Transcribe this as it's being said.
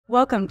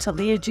Welcome to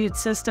Leah Jude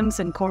Systems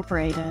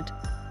Incorporated.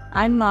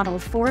 I'm model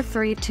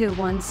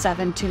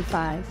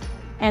 4321725,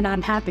 and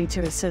I'm happy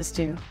to assist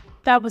you.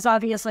 That was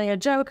obviously a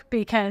joke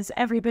because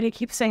everybody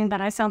keeps saying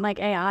that I sound like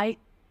AI.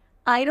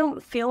 I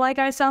don't feel like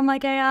I sound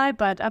like AI,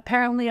 but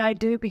apparently I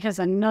do because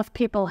enough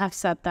people have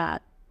said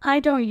that. I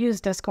don't use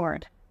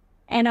Discord,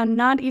 and I'm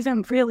not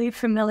even really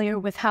familiar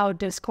with how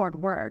Discord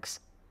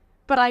works.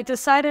 But I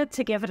decided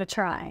to give it a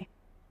try.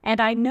 And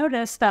I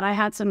noticed that I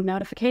had some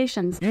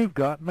notifications. You've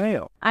got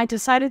mail. I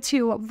decided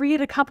to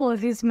read a couple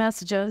of these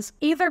messages.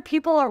 Either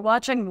people are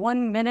watching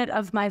 1 minute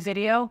of my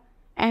video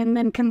and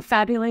then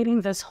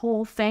confabulating this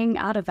whole thing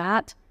out of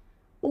that,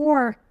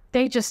 or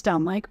they just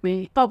don't like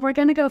me. But we're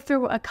going to go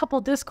through a couple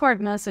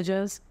Discord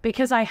messages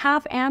because I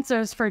have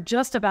answers for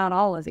just about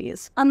all of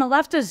these. On the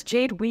left is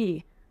Jade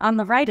Wee. On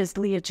the right is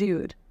Leah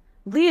Jude.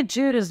 Leah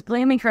Jude is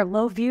blaming her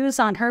low views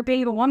on her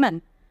being a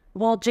woman,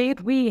 while Jade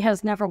Wee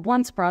has never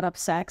once brought up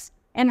sex,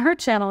 and her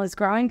channel is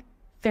growing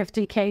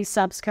 50K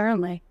subs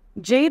currently.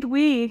 Jade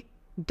Wee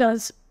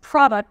does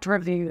product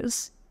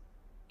reviews,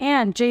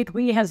 and Jade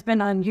Wee has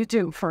been on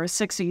YouTube for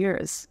 6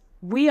 years.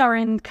 We are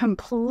in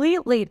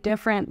completely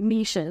different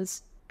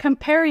niches.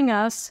 Comparing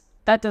us,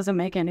 that doesn't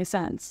make any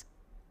sense.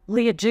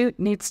 Leah Jude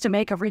needs to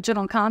make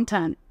original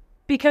content,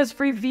 because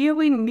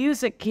reviewing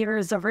music gear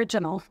is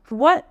original.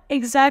 What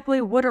exactly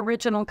would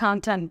original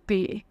content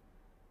be?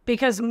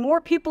 Because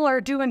more people are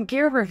doing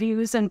gear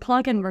reviews and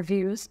plugin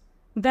reviews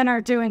than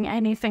are doing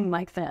anything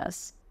like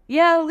this.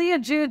 Yeah, Leah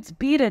Jude's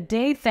beat a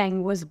day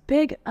thing was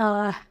big.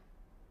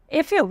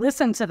 If you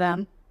listen to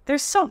them, they're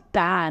so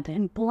bad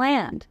and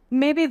bland.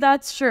 Maybe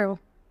that's true.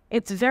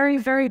 It's very,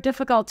 very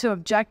difficult to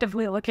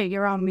objectively look at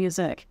your own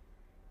music.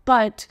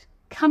 But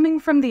coming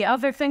from the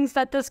other things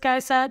that this guy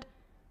said,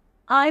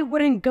 I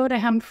wouldn't go to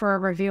him for a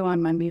review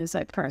on my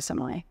music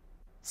personally.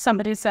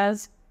 Somebody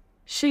says,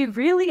 she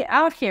really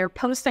out here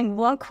posting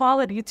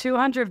low-quality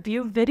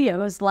 200-view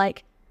videos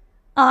like,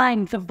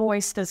 I'm the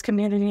voice this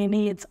community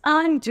needs.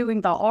 I'm doing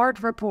the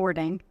hard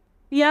reporting.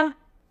 Yeah,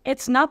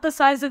 it's not the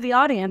size of the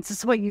audience,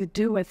 it's what you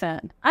do with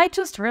it. I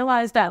just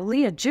realized that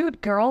Leah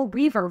Jude girl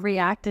Weaver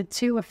reacted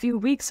to a few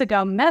weeks ago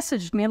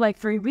messaged me like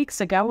 3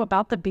 weeks ago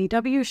about the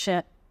BW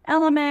shit.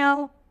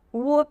 LMAO.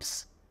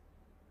 Whoops.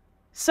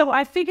 So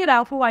I figured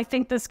out who I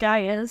think this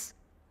guy is.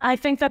 I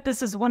think that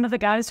this is one of the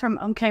guys from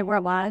OK We're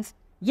Live.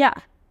 Yeah.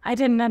 I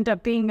didn't end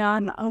up being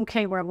on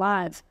OK We're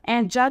Live.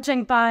 And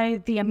judging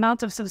by the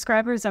amount of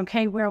subscribers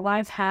OK We're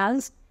Live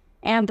has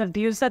and the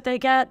views that they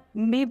get,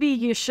 maybe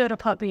you should have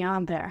put me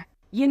on there.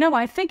 You know,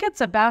 I think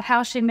it's about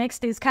how she makes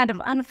these kind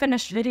of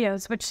unfinished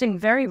videos which seem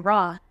very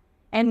raw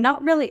and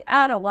not really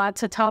add a lot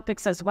to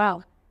topics as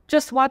well.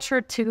 Just watch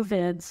her 2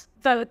 vids.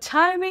 The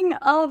timing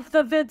of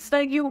the vids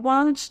that you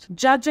watched,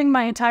 judging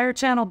my entire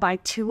channel by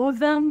 2 of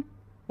them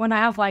when I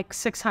have like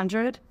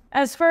 600,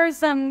 as far as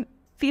them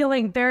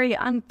feeling very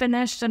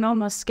unfinished and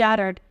almost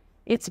scattered,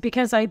 it's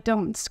because I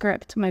don't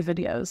script my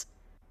videos.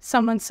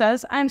 Someone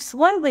says, I'm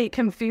slightly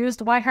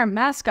confused why her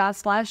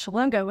mascot /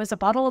 logo is a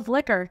bottle of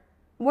liquor.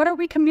 What are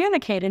we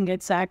communicating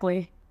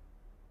exactly?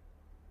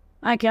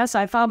 I guess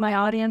I thought my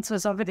audience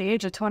was over the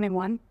age of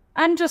 21.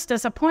 I'm just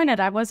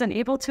disappointed I wasn't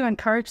able to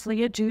encourage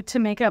Leah Jude to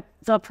make up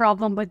the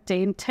problem with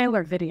Dane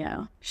Taylor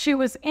video. She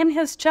was in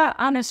his chat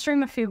on his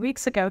stream a few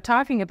weeks ago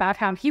talking about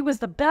how he was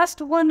the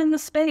best one in the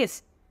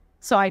space.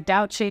 So I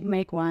doubt she'd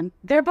make one.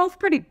 They're both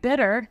pretty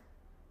bitter.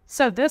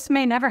 So this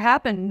may never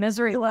happen,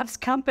 misery loves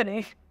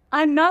company.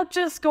 I'm not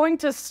just going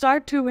to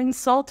start to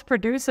insult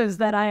producers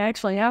that I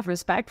actually have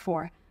respect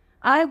for.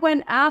 I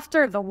went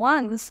after the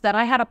ones that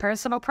I had a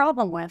personal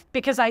problem with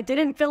because I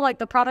didn't feel like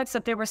the products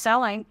that they were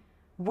selling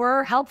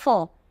were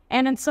helpful.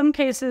 And in some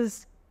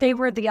cases, they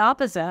were the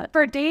opposite.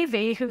 For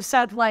Davey, who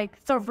said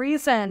like the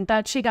reason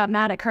that she got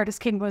mad at Curtis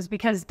King was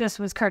because this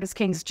was Curtis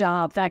King's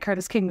job, that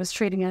Curtis King was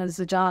treating it as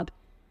a job.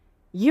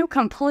 You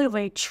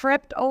completely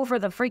tripped over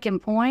the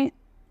freaking point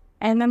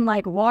and then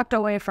like walked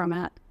away from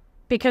it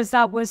because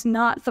that was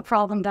not the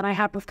problem that I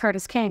had with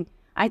Curtis King.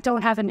 I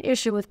don't have an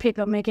issue with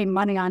people making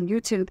money on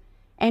YouTube.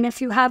 And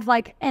if you have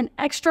like an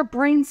extra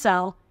brain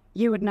cell,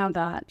 you would know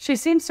that. She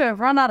seems to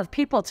have run out of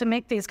people to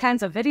make these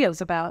kinds of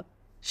videos about.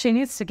 She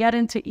needs to get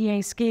into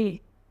EA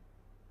Ski.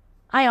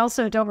 I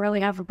also don't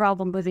really have a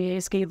problem with EA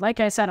Ski.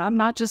 Like I said, I'm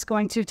not just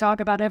going to talk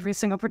about every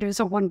single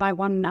producer one by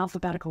one in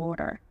alphabetical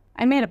order.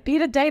 I made a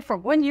beat a day for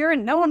 1 year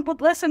and no one would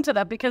listen to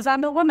that because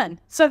I'm a woman.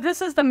 So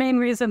this is the main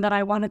reason that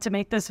I wanted to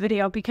make this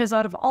video, because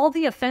out of all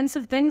the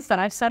offensive things that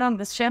I've said on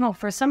this channel,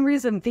 for some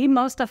reason the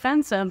most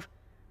offensive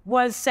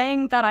was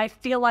saying that I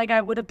feel like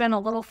I would have been a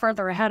little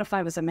further ahead if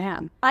I was a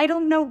man. I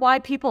don't know why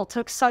people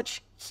took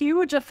such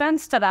huge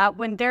offense to that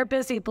when they're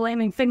busy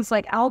blaming things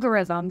like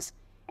algorithms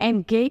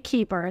and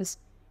gatekeepers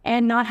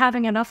and not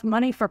having enough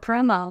money for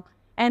promo.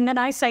 And then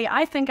I say,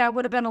 I think I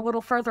would have been a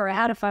little further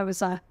ahead if I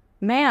was a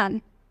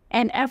man.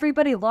 And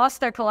everybody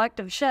lost their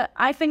collective shit.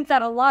 I think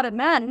that a lot of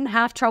men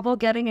have trouble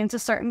getting into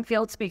certain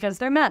fields because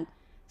they're men.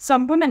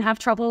 Some women have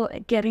trouble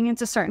getting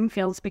into certain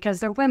fields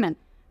because they're women.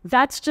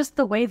 That's just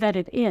the way that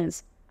it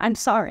is. I'm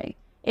sorry.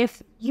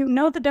 If you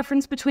know the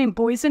difference between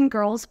boys and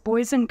girls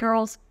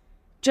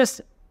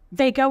Just,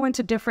 they go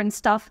into different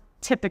stuff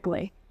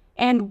typically.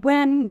 And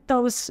when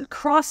those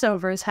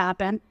crossovers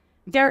happen,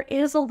 there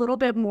is a little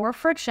bit more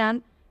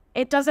friction.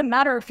 It doesn't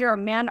matter if you're a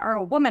man or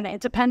a woman.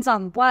 It depends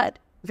on what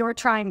you're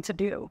trying to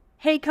do.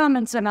 Hate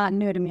comments are not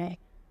new to me.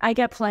 I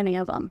get plenty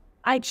of them.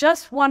 I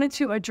just wanted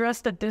to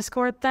address the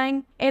Discord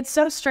thing. It's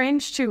so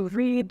strange to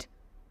read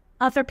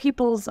other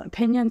people's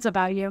opinions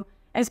about you,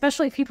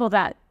 especially people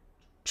that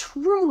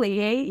truly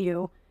hate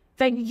you,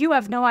 that you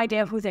have no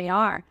idea who they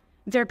are.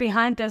 They're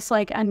behind this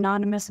like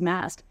anonymous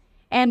mask.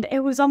 And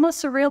it was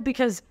almost surreal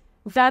because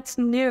that's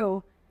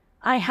new.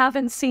 I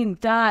haven't seen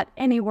that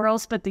anywhere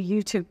else but the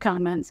YouTube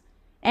comments.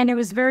 And it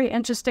was very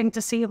interesting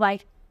to see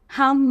like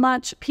how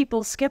much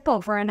people skip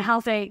over and how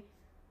they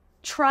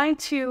try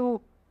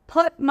to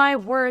put my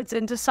words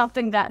into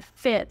something that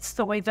fits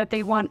the way that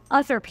they want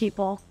other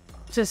people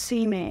to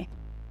see me,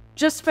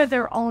 just for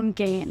their own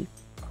gain.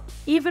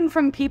 Even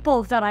from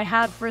people that I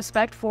had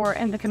respect for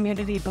in the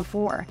community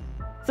before.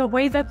 The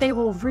way that they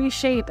will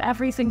reshape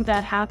everything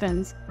that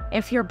happens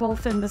if you're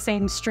both in the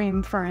same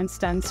stream, for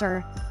instance,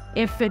 or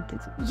if it,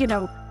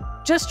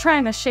 just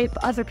trying to shape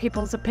other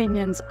people's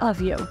opinions of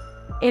you.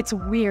 It's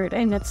weird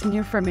and it's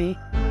new for me.